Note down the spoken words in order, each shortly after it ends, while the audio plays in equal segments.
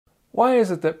Why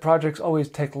is it that projects always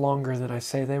take longer than I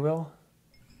say they will?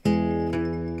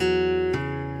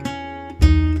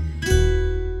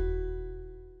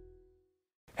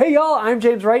 Hey y'all, I'm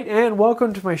James Wright and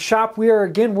welcome to my shop. We are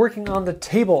again working on the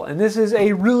table, and this is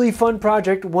a really fun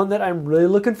project, one that I'm really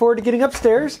looking forward to getting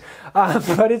upstairs,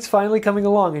 but it's finally coming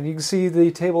along, and you can see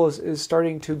the table is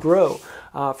starting to grow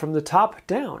from the top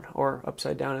down, or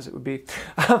upside down as it would be.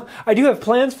 I do have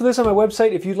plans for this on my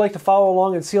website if you'd like to follow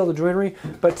along and see all the joinery,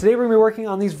 but today we're going to be working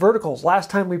on these verticals. Last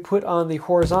time we put on the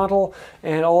horizontal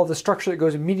and all of the structure that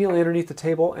goes immediately underneath the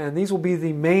table, and these will be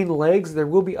the main legs. There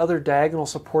will be other diagonal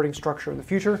supporting structure in the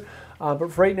future.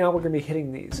 But for right now, we're going to be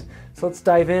hitting these. So let's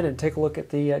dive in and take a look at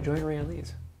the joinery on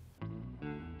these.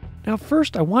 Now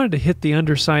first, I wanted to hit the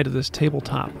underside of this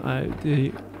tabletop.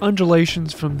 The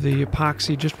undulations from the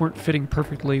epoxy just weren't fitting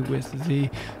perfectly with the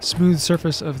smooth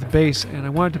surface of the base, and I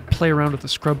wanted to play around with the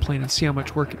scrub plane and see how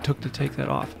much work it took to take that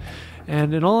off.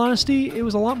 And in all honesty, it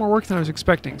was a lot more work than I was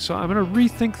expecting, so I'm going to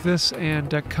rethink this and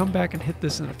come back and hit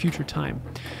this in a future time.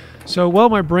 So while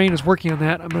my brain is working on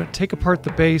that, I'm going to take apart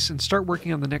the base and start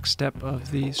working on the next step of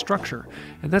the structure.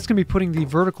 And that's going to be putting the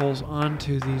verticals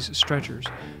onto these stretchers.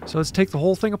 So let's take the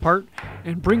whole thing apart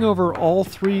and bring over all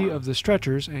three of the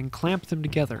stretchers and clamp them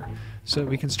together so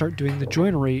we can start doing the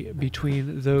joinery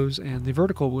between those and the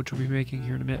vertical, which we'll be making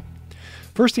here in a minute.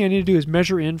 First thing I need to do is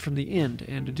measure in from the end,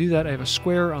 and to do that I have a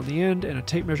square on the end and a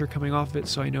tape measure coming off of it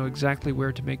so I know exactly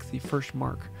where to make the first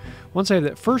mark. Once I have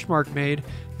that first mark made,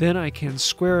 then I can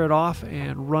square it off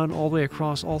and run all the way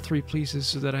across all three pieces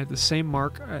so that I have the same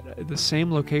mark at the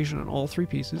same location on all three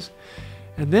pieces.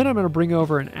 And then I'm going to bring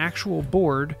over an actual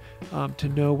board to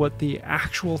know what the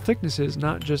actual thickness is,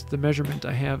 not just the measurement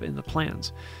I have in the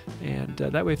plans. And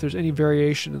that way, if there's any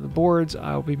variation in the boards,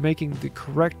 I'll be making the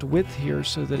correct width here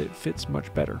so that it fits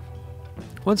much better.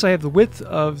 Once I have the width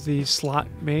of the slot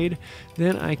made,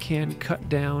 then I can cut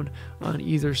down on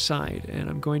either side. And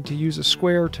I'm going to use a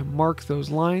square to mark those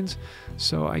lines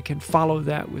so I can follow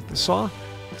that with the saw.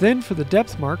 Then for the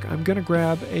depth mark, I'm going to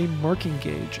grab a marking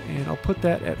gauge and I'll put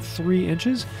that at 3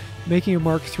 inches. Making a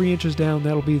mark 3 inches down,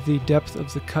 that'll be the depth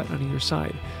of the cut on either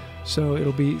side. So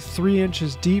it'll be 3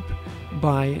 inches deep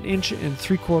by 1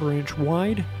 3/4 inch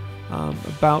wide.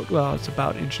 It's about 1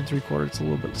 3/4. It's a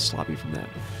little bit sloppy from that.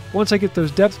 Once I get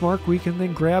those depth marked, we can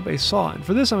then grab a saw. And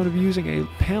for this, I'm going to be using a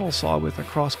panel saw with a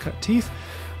cross-cut teeth.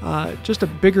 Just a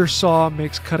bigger saw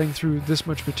makes cutting through this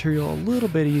much material a little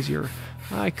bit easier.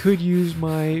 I could use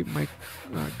my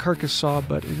carcass saw,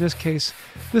 but in this case,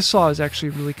 this saw is actually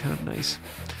really kind of nice.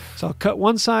 So I'll cut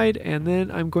one side, and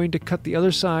then I'm going to cut the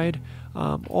other side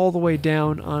all the way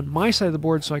down on my side of the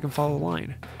board so I can follow the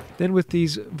line. Then with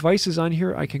these vices on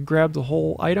here, I can grab the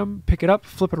whole item, pick it up,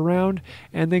 flip it around,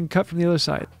 and then cut from the other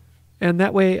side. And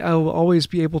that way I will always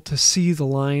be able to see the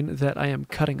line that I am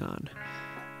cutting on.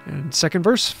 And second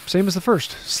verse, same as the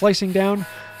first, slicing down.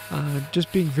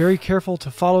 Just being very careful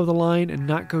to follow the line and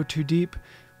not go too deep,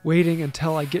 waiting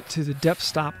until I get to the depth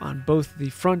stop on both the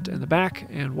front and the back,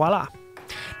 and voila.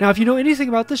 Now, if you know anything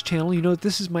about this channel, you know that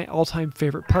this is my all-time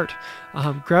favorite part.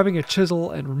 Grabbing a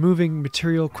chisel and removing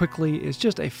material quickly is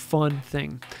just a fun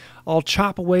thing. I'll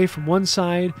chop away from one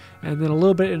side and then a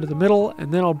little bit into the middle,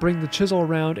 and then I'll bring the chisel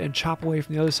around and chop away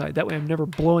from the other side. That way I'm never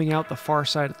blowing out the far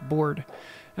side of the board.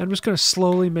 I'm just going to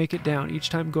slowly make it down, each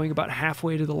time going about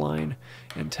halfway to the line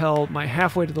until my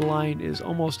halfway to the line is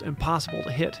almost impossible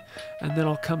to hit, and then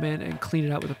I'll come in and clean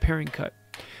it out with a paring cut.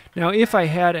 Now, if I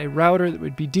had a router that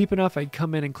would be deep enough, I'd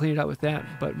come in and clean it out with that,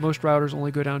 but most routers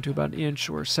only go down to about 1 inch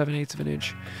or 7/8 of an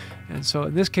inch. And so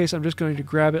in this case, I'm just going to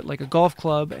grab it like a golf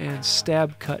club and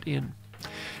stab cut in.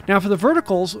 Now for the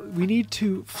verticals, we need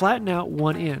to flatten out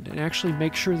one end and actually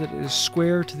make sure that it is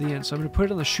square to the end. So I'm going to put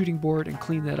it on the shooting board and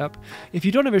clean that up. If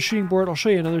you don't have a shooting board, I'll show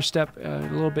you another step in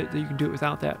a little bit that you can do it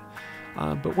without that.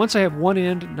 But once I have one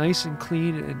end nice and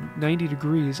clean and 90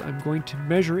 degrees, I'm going to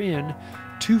measure in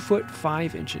 2 foot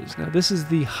 5 inches. Now this is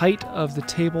the height of the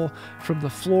table from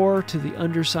the floor to the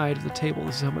underside of the table.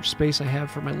 This is how much space I have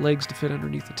for my legs to fit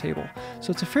underneath the table. So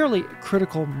it's a fairly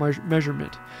critical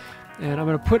measurement. And I'm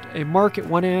going to put a mark at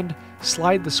one end,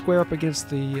 slide the square up against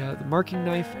the marking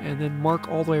knife, and then mark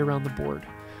all the way around the board.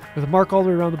 With a mark all the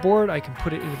way around the board, I can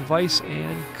put it into the vise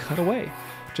and cut away.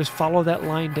 Just follow that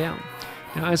line down.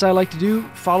 Now, as I like to do,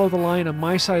 follow the line on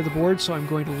my side of the board, so I'm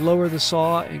going to lower the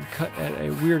saw and cut at a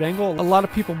weird angle. A lot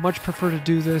of people much prefer to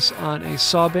do this on a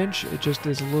saw bench. It just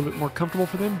is a little bit more comfortable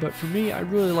for them, but for me, I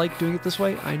really like doing it this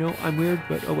way. I know I'm weird,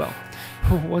 but oh well.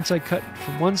 Once I cut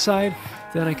from one side,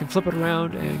 then I can flip it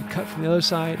around and cut from the other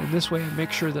side, and this way I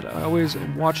make sure that I always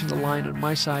am watching the line on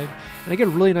my side, and I get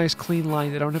a really nice clean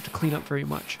line that I don't have to clean up very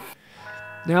much.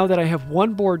 Now that I have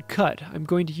one board cut, I'm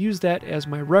going to use that as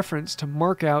my reference to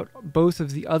mark out both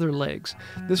of the other legs.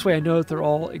 This way I know that they're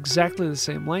all exactly the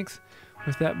same length.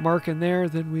 With that mark in there,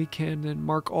 then we can then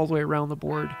mark all the way around the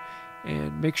board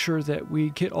and make sure that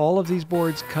we get all of these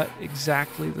boards cut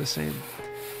exactly the same.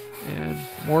 And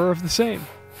more of the same.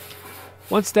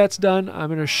 Once that's done, I'm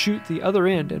going to shoot the other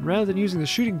end, and rather than using the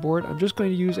shooting board, I'm just going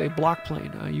to use a block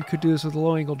plane. You could do this with a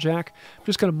low angle jack. I'm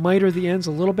just going to miter the ends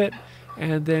a little bit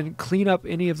and then clean up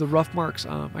any of the rough marks.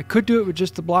 I could do it with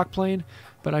just the block plane,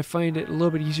 but I find it a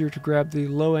little bit easier to grab the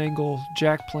low angle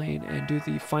jack plane and do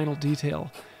the final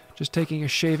detail. Just taking a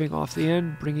shaving off the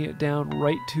end, bringing it down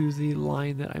right to the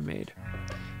line that I made.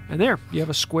 And there, you have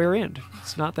a square end.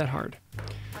 It's not that hard.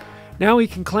 Now we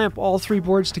can clamp all three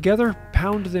boards together,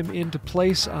 pound them into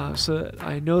place so that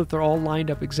I know that they're all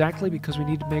lined up exactly, because we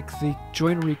need to make the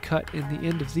joinery cut in the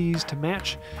end of these to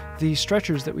match the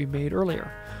stretchers that we made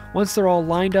earlier. Once they're all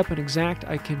lined up and exact,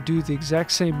 I can do the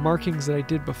exact same markings that I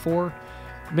did before.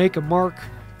 Make a mark,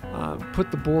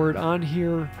 put the board on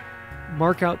here,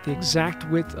 mark out the exact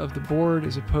width of the board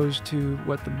as opposed to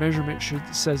what the measurement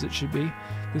says it should be.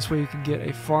 This way you can get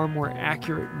a far more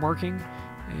accurate marking,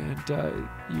 and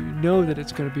you know that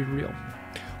it's going to be real.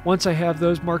 Once I have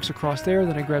those marks across there,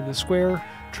 then I grab the square,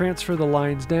 transfer the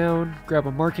lines down, grab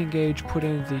a marking gauge, put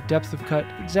in the depth of cut,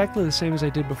 exactly the same as I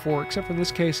did before, except for in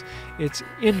this case, it's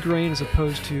in grain as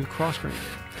opposed to cross grain.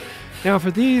 Now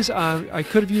for these, I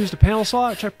could have used a panel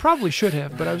saw, which I probably should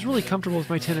have, but I was really comfortable with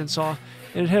my 10-inch saw,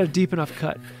 and it had a deep enough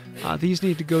cut. These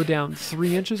need to go down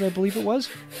 3 inches, I believe it was.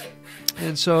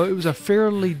 And so it was a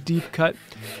fairly deep cut.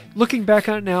 Looking back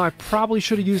on it now, I probably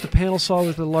should have used a panel saw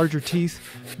with the larger teeth,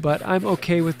 but I'm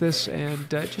okay with this,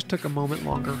 and it just took a moment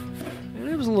longer. And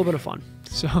it was a little bit of fun.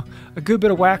 So a good bit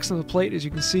of wax on the plate, as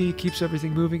you can see, keeps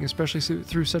everything moving, especially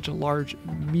through such a large,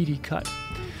 meaty cut.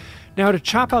 Now to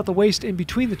chop out the waste in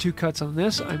between the two cuts on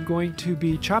this, I'm going to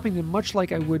be chopping them much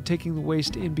like I would taking the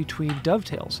waste in between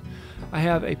dovetails. I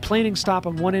have a planing stop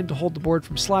on one end to hold the board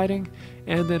from sliding,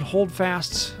 and then hold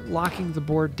fasts, locking the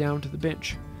board down to the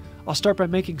bench. I'll start by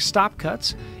making stop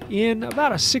cuts in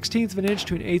about a 1/16 of an inch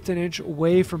to an 1/8 of an inch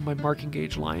away from my marking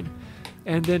gauge line,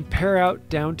 and then pare out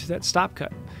down to that stop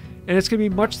cut. And it's going to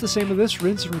be much the same as this,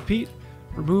 rinse and repeat.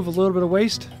 Remove a little bit of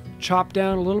waste, chop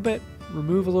down a little bit,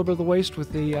 remove a little bit of the waste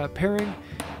with the paring,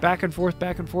 back and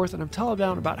forth, and I'm telling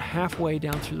down about halfway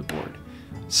down through the board.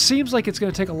 Seems like it's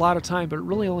going to take a lot of time, but it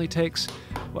really only takes,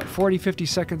 40-50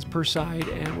 seconds per side,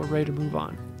 and we're ready to move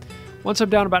on. Once I'm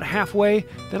down about halfway,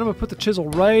 then I'm going to put the chisel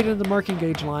right in the marking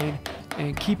gauge line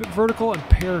and keep it vertical and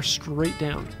pare straight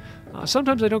down.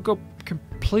 Sometimes I don't go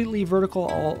completely vertical,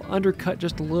 I'll undercut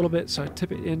just a little bit, so I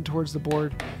tip it in towards the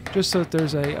board, just so that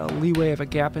there's a leeway of a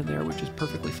gap in there, which is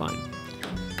perfectly fine.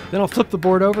 Then I'll flip the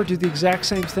board over, do the exact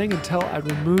same thing until I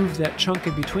remove that chunk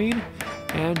in between,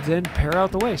 and then pare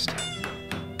out the waste,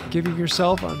 giving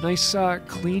yourself a nice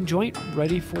clean joint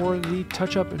ready for the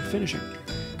touch-up and finishing.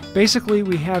 Basically,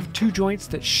 we have two joints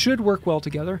that should work well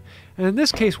together, and in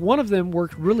this case, one of them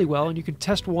worked really well, and you can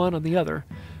test one on the other,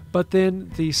 but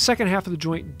then the second half of the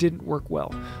joint didn't work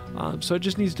well. So it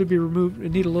just needs to be removed,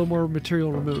 it needs a little more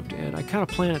material removed, and I kind of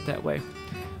plan it that way.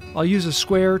 I'll use a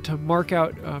square to mark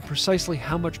out precisely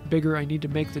how much bigger I need to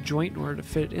make the joint in order to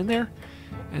fit it in there.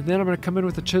 And then I'm going to come in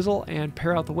with a chisel and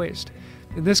pare out the waste.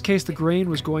 In this case, the grain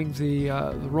was going the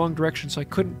wrong direction, so I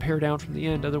couldn't pare down from the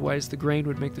end. Otherwise, the grain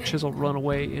would make the chisel run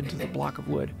away into the block of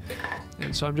wood.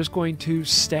 And so I'm just going to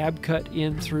stab cut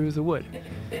in through the wood.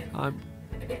 I'm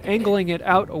angling it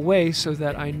out away so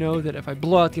that I know that if I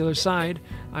blow out the other side,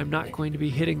 I'm not going to be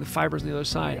hitting the fibers on the other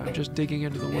side. I'm just digging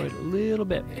into the wood a little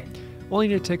bit. Only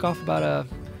need to take off about a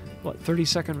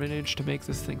 32nd of an inch to make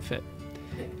this thing fit.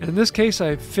 And in this case,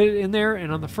 I fit it in there,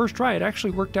 and on the first try, it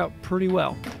actually worked out pretty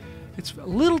well. It's a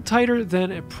little tighter than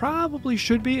it probably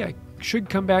should be. I should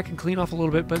come back and clean off a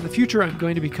little bit, but in the future, I'm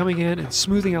going to be coming in and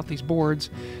smoothing out these boards,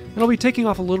 and I'll be taking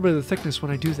off a little bit of the thickness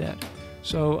when I do that.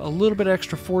 So a little bit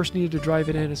extra force needed to drive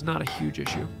it in is not a huge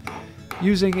issue.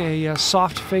 Using a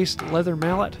soft-faced leather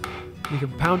mallet, you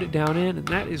can pound it down in, and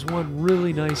that is one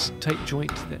really nice tight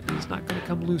joint that is not going to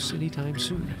come loose anytime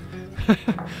soon.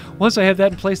 Once I have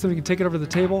that in place, then we can take it over the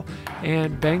table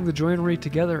and bang the joinery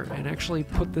together and actually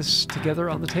put this together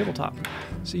on the tabletop.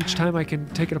 So each time I can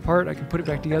take it apart, I can put it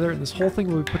back together, and this whole thing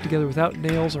will be put together without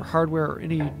nails or hardware or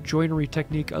any joinery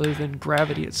technique other than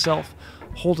gravity itself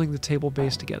holding the table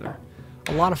base together.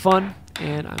 A lot of fun,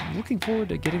 and I'm looking forward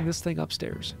to getting this thing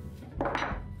upstairs.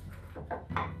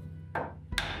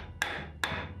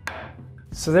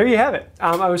 So there you have it.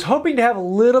 I was hoping to have a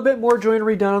little bit more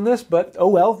joinery done on this, but oh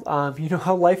well. You know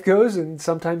how life goes, and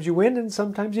sometimes you win and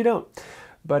sometimes you don't.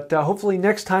 But hopefully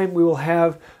next time we will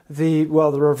have the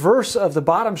reverse of the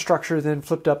bottom structure then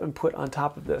flipped up and put on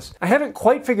top of this. I haven't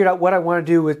quite figured out what I want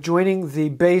to do with joining the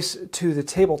base to the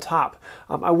tabletop.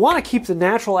 I want to keep the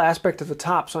natural aspect of the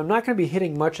top, so I'm not going to be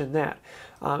hitting much in that.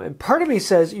 And part of me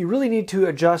says you really need to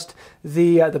adjust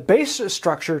the base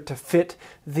structure to fit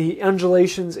the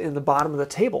undulations in the bottom of the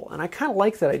table, and I kind of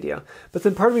like that idea. But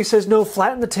then part of me says no,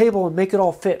 flatten the table and make it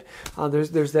all fit.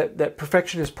 There's that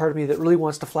perfectionist part of me that really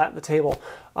wants to flatten the table,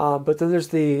 but then there's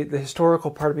the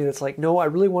historical part of me that's like, no, I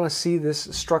really want to see this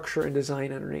structure and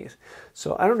design underneath.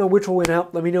 So I don't know which will win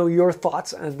out. Let me know your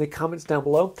thoughts in the comments down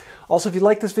below. Also, if you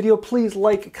like this video, please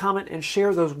like, comment, and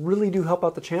share. Those really do help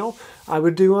out the channel. I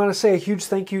do want to say a huge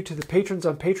thank you to the patrons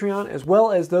on Patreon, as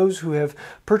well as those who have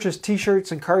purchased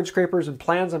t-shirts and card scrapers and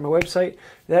plans on my website.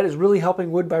 That is really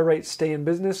helping Wood by Wright stay in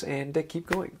business and keep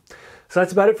going. So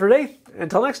that's about it for today.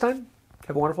 Until next time,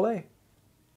 have a wonderful day.